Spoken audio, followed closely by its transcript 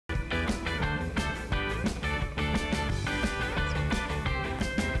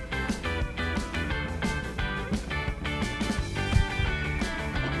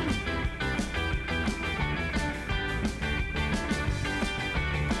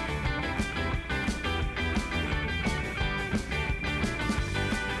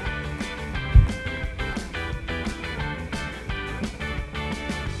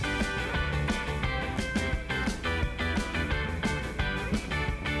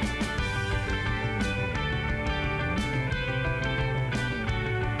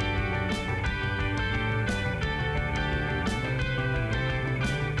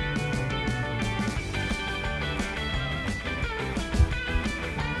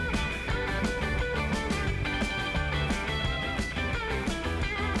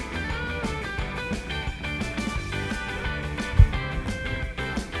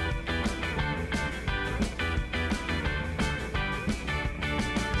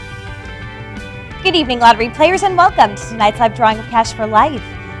Good evening, lottery players, and welcome to tonight's live drawing of Cash for Life.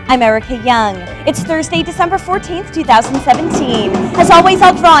 I'm Erica Young. It's Thursday, December 14th, 2017. As always,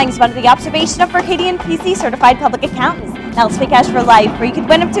 all drawings are under the observation of Mercadian PC certified public accountants. Now let's play Cash for Life, where you could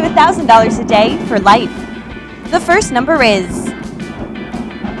win up to $1,000 a day for life. The first number is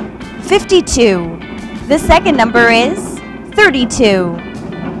 52. The second number is 32.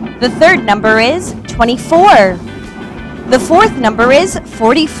 The third number is 24. The fourth number is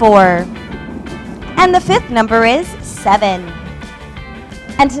 44. And the fifth number is 7.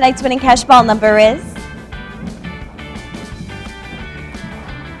 And tonight's winning cash ball number is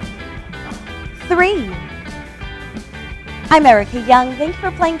 3. I'm Erica Young. Thank you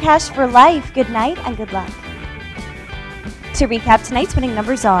for playing Cash for Life. Good night and good luck. To recap, tonight's winning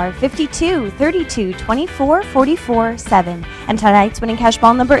numbers are 52, 32, 24, 44, 7. And tonight's winning cash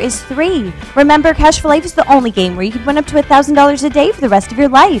ball number is 3. Remember, Cash for Life is the only game where you can win up to $1,000 a day for the rest of your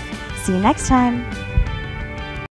life. See you next time.